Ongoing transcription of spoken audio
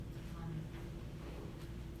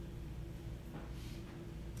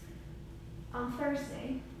On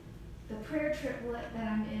Thursday, the prayer triplet that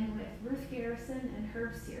I'm in with Ruth Garrison and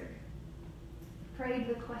Herb Seard prayed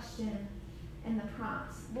the question and the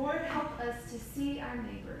prompt, Lord, help us to see our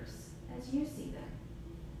neighbors as you see them.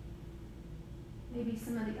 Maybe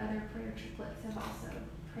some of the other prayer triplets have also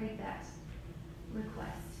prayed that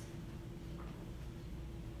request.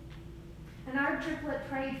 And our triplet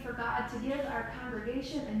prayed for God to give our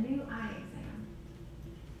congregation a new eye exam,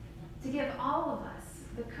 to give all of us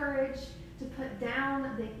the courage to put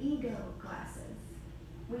down the ego glasses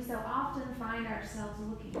we so often find ourselves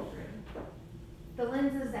looking through, the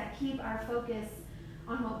lenses that keep our focus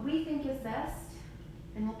on what we think is best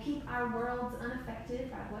and will keep our worlds unaffected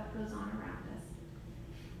by what goes on around us.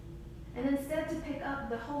 And instead to pick up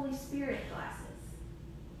the Holy Spirit glasses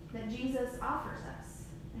that Jesus offers us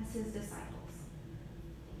as his disciples,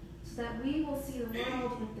 so that we will see the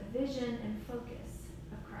world with the vision and focus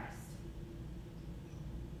of Christ.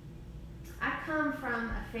 I come from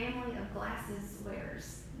a family of glasses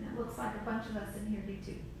wearers, and it looks like a bunch of us in here do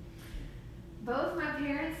too. Both my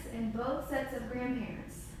parents and both sets of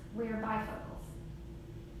grandparents wear bifocals.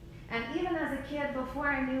 And even as a kid, before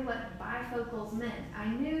I knew what bifocals meant, I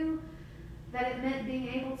knew that it meant being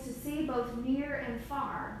able to see both near and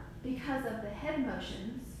far because of the head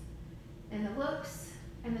motions and the looks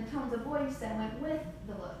and the tones of voice that went with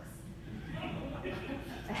the looks.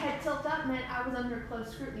 A head tilt up meant I was under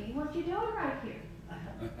close scrutiny. What you doing right here?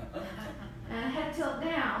 And a head tilt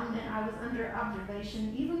down meant I was under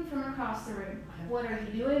observation, even from across the room. What are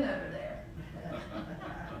you doing over there?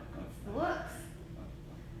 It's the looks.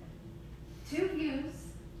 Two views,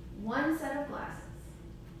 one set of glasses.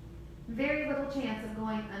 Very little chance of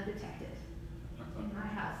going undetected in my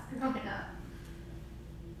house growing up.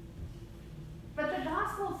 But the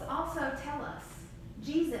Gospels also tell us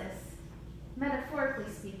Jesus,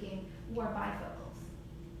 metaphorically speaking, wore bifocals.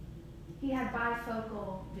 He had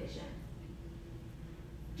bifocal vision.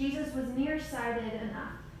 Jesus was nearsighted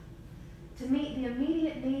enough to meet the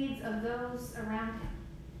immediate needs of those around him,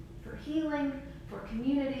 for healing, for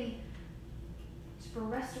community, for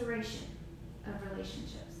restoration of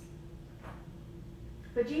relationships.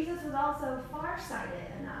 But Jesus was also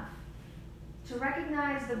farsighted enough to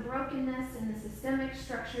recognize the brokenness in the systemic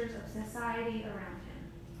structures of society around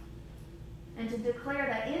him, and to declare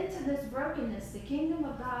that into this brokenness the kingdom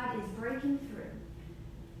of God is breaking through,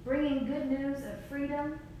 bringing good news of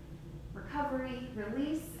freedom, recovery,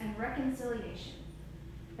 release, and reconciliation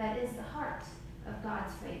that is the heart of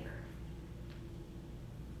God's favor.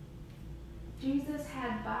 Jesus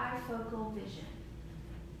had bifocal vision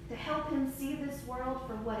to help him see this world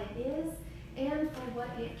for what it is and for what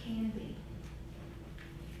it can be.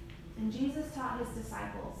 And Jesus taught his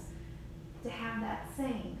disciples to have that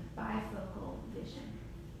same bifocal vision.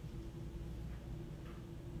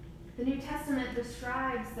 The New Testament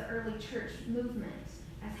describes the early church movement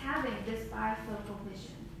as having this bifocal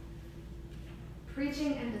vision.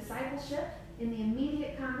 Preaching and discipleship in the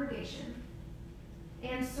immediate congregation,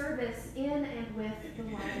 and service in and with the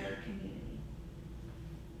wider community.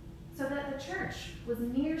 So that the church was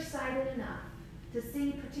nearsighted enough to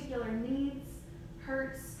see particular needs,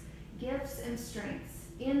 hurts, gifts, and strengths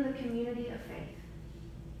in the community of faith.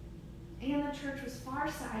 And the church was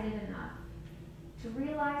farsighted enough to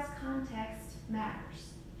realize context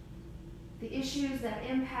matters. The issues that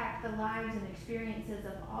impact the lives and experiences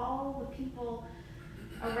of all the people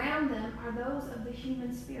around them are those of the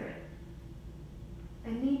human spirit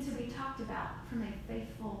and need to be talked about from a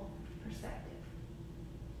faithful perspective.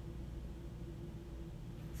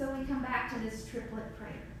 So we come back to this triplet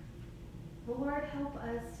prayer. Lord, help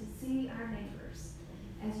us to see our neighbors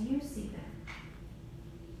as you see them.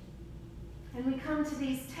 And we come to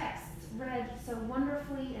these texts read so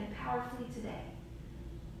wonderfully and powerfully today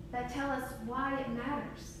that tell us why it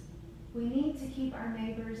matters. We need to keep our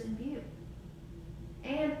neighbors in view,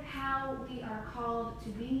 and how we are called to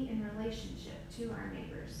be in relationship to our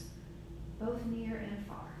neighbors, both near and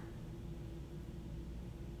far.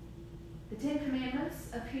 The Ten Commandments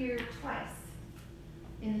appear twice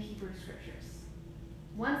in the Hebrew Scriptures.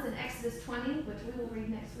 Once in Exodus 20, which we will read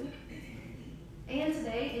next week, and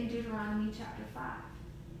today in Deuteronomy chapter 5.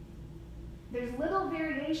 There's little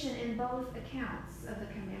variation in both accounts of the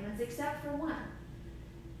commandments except for one,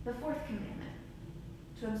 the fourth commandment,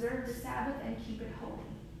 to observe the Sabbath and keep it holy.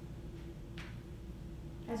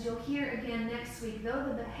 As you'll hear again next week, though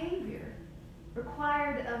the behavior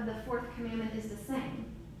required of the fourth commandment is the same,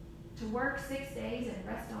 to work 6 days and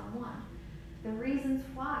rest on one, the reasons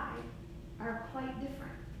why are quite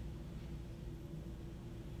different.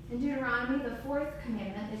 In Deuteronomy, the fourth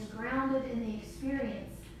commandment is grounded in the experience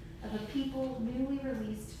of a people newly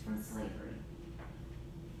released from slavery.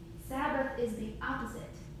 Sabbath is the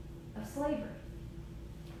opposite of slavery.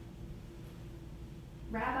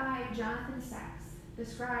 Rabbi Jonathan Sacks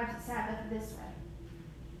describes Sabbath this way: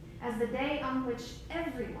 as the day on which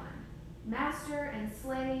everyone, master and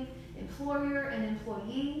slave, employer and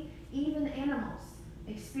employee, even animals,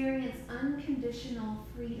 experience unconditional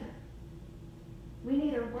freedom. We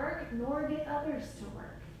neither work nor get others to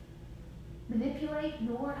work, manipulate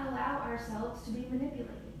nor allow ourselves to be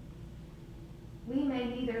manipulated. We may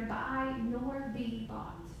neither buy nor be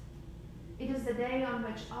bought. It is the day on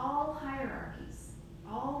which all hierarchies,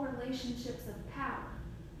 all relationships of power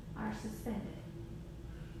are suspended.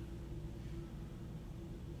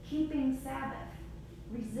 Keeping Sabbath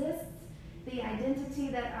resists the identity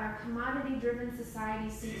that our commodity-driven society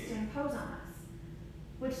seeks to impose on us,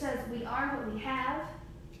 which says we are what we have,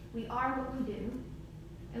 we are what we do,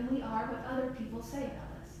 and we are what other people say about us.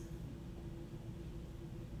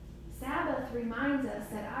 Sabbath reminds us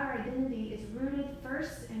that our identity is rooted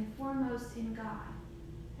first and foremost in God,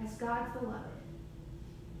 as God's beloved,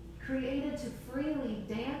 created to freely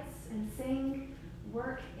dance and sing,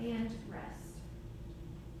 work and rest.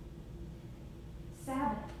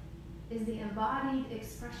 Sabbath is the embodied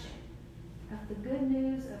expression of the good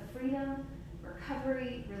news of freedom,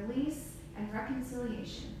 recovery, release, and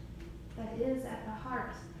reconciliation that is at the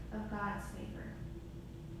heart of God's favor.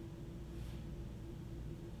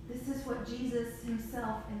 This is what Jesus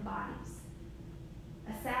himself embodies: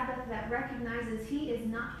 a Sabbath that recognizes he is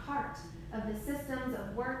not part of the systems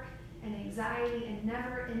of work and anxiety and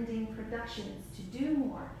never-ending productions to do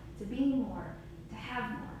more, to be more, to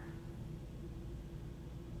have more.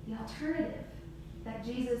 The alternative that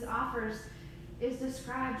Jesus offers is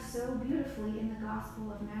described so beautifully in the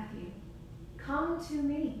Gospel of Matthew. Come to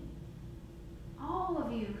me, all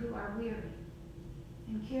of you who are weary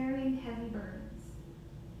and carrying heavy burdens.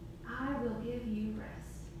 I will give you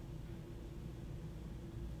rest.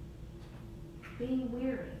 Being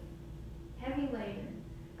weary, heavy laden,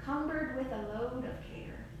 cumbered with a load of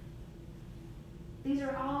care. These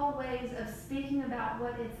are all ways of speaking about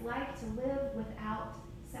what it's like to live without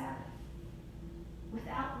Sabbath,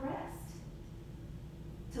 without rest,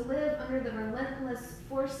 to live under the relentless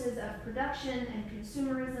forces of production and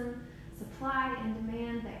consumerism, supply and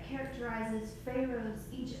demand that characterizes Pharaoh's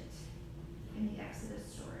Egypt in the Exodus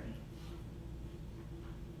story.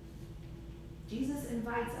 Jesus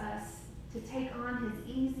invites us to take on his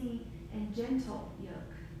easy and gentle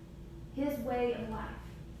yoke, his way of life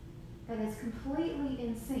that is completely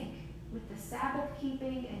in sync with the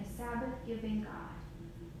Sabbath-keeping and Sabbath-giving God,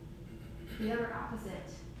 the other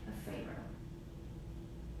opposite of Pharaoh.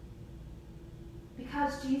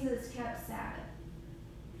 Because Jesus kept Sabbath,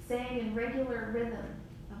 staying in regular rhythm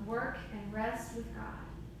of work and rest with God,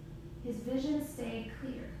 his vision stayed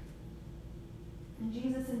clear. And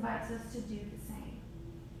Jesus invites us to do the same,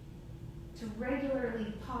 to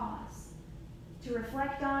regularly pause, to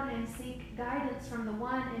reflect on and seek guidance from the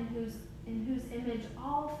one in whose image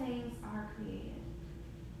all things are created.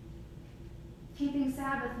 Keeping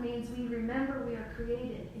Sabbath means we remember we are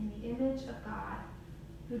created in the image of God,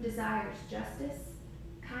 who desires justice,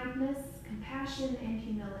 kindness, compassion, and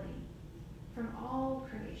humility from all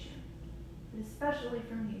creation, but especially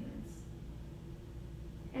from humans,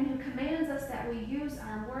 and who commands us that we use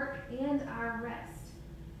our work and our rest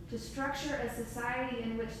to structure a society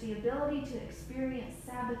in which the ability to experience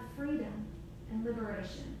Sabbath freedom and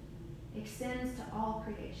liberation extends to all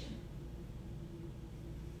creation.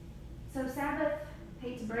 So Sabbath,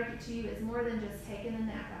 hate to break it to you, is more than just taking a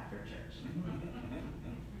nap after church.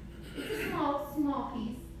 It's a small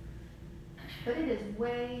piece, but it is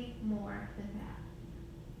way more than that.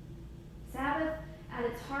 Sabbath, at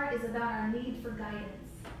its heart, is about our need for guidance,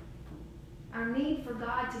 our need for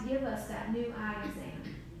God to give us that new eye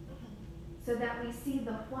exam, so that we see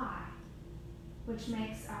the why, which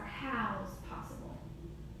makes our hows possible.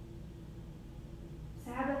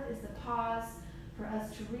 Sabbath is the pause for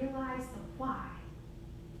us to realize the why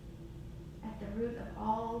at the root of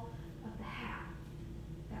all of the how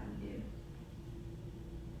that we do.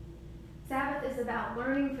 Sabbath is about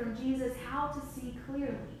learning from Jesus how to see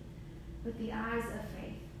clearly with the eyes of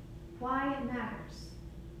faith, why it matters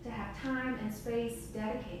to have time and space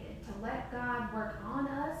dedicated to let God work on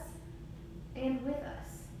us and with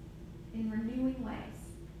us in renewing ways.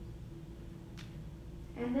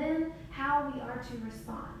 And then how we are to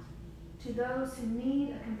respond to those who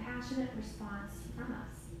need a compassionate response from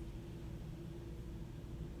us.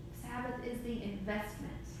 Sabbath is the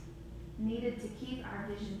investment needed to keep our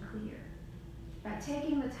vision clear by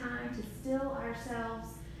taking the time to still ourselves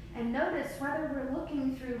and notice whether we're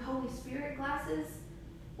looking through Holy Spirit glasses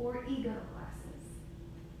or ego glasses.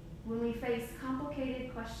 when we face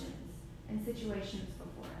complicated questions and situations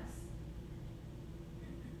before us.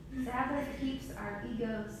 Sabbath keeps our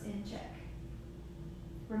egos in check,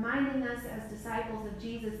 reminding us as disciples of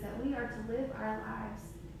Jesus that we are to live our lives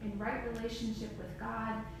in right relationship with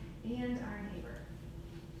God and our neighbor.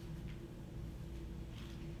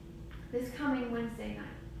 This coming Wednesday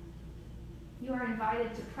night, you are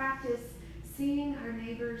invited to practice seeing our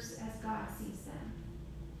neighbors as God sees them.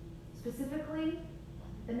 Specifically,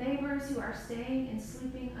 the neighbors who are staying and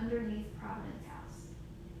sleeping underneath Providence House,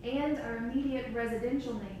 and our immediate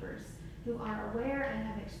residential neighbors who are aware and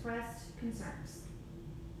have expressed concerns.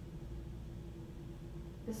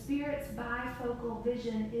 The Spirit's bifocal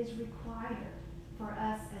vision is required for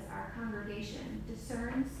us as our congregation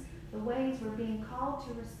discerns the ways we're being called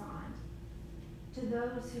to respond to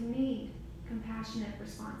those who need compassionate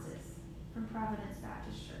responses from Providence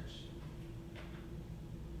Baptist Church.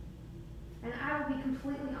 And I will be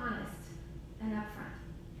completely honest and upfront.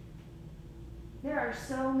 There are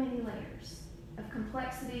so many layers of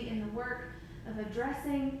complexity in the work of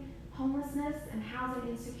addressing homelessness and housing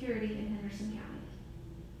insecurity in Henderson County.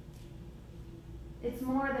 It's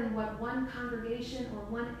more than what one congregation or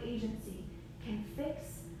one agency can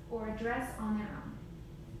fix or address on their own.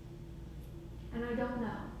 And I don't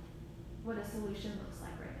know what a solution looks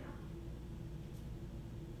like right now.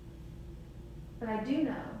 But I do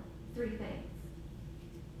know 3 things.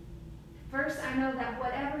 First, I know that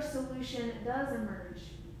whatever solution does emerge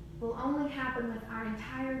will only happen with our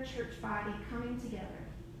entire church body coming together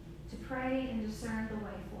to pray and discern the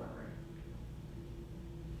way forward.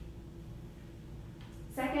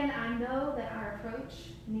 Second, I know that our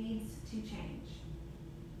approach needs to change.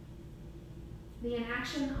 The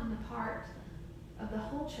inaction on the part of the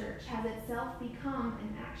whole church has itself become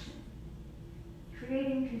an action,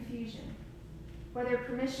 creating confusion, whether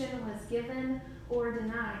permission was given or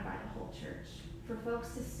denied by the whole church for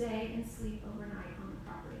folks to stay and sleep overnight on the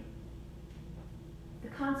property. The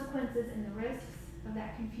consequences and the risks of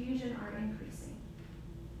that confusion are increasing.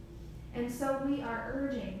 And so we are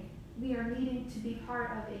needing to be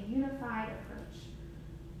part of a unified approach,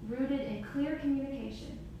 rooted in clear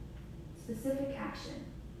communication, specific action,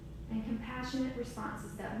 and compassionate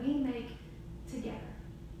responses that we make together.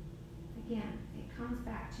 Again, it comes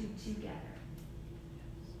back to together.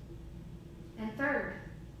 And third,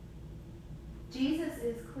 Jesus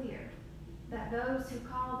is clear that those who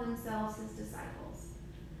call themselves his disciples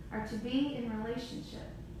are to be in relationship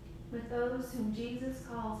with those whom Jesus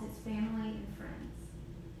calls his family and friends.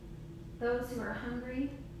 Those who are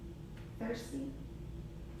hungry, thirsty,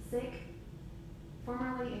 sick,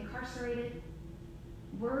 formerly incarcerated,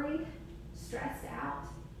 worried, stressed out,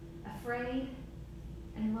 afraid,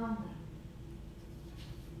 and lonely.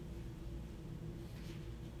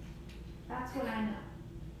 That's what I know.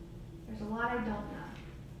 There's a lot I don't know.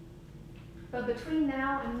 But between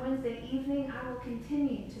now and Wednesday evening, I will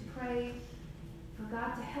continue to pray for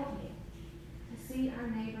God to help me to see our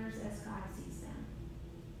neighbors as God sees them,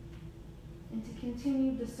 and to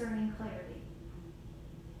continue discerning clarity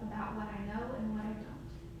about what I know and what I don't.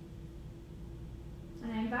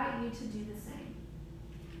 And I invite you to do the same.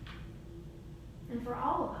 And for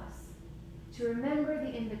all of us to remember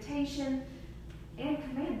the invitation and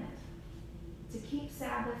commandment to keep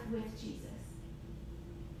Sabbath with Jesus.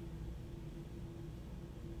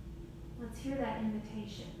 Let's hear that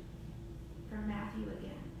invitation from Matthew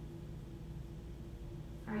again.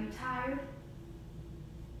 Are you tired,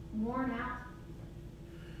 worn out,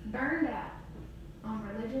 burned out on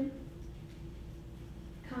religion?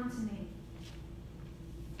 Come to me.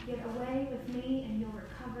 Get away with me and you'll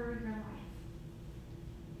recover your life.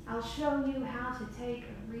 I'll show you how to take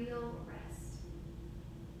a real rest.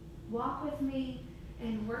 Walk with me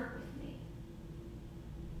and work with me.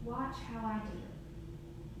 Watch how I do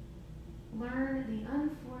it. Learn the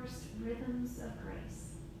unforced rhythms of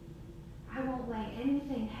grace. I won't lay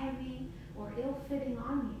anything heavy or ill-fitting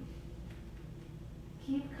on you.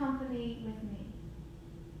 Keep company with me,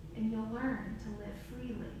 and you'll learn to live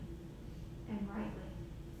freely and rightly.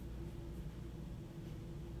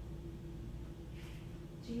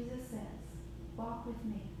 Jesus says, walk with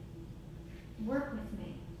me, work with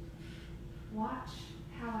me, watch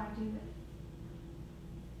how I do it.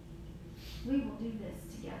 We will do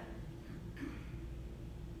this together.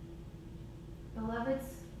 Beloveds,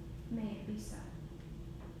 may it be so.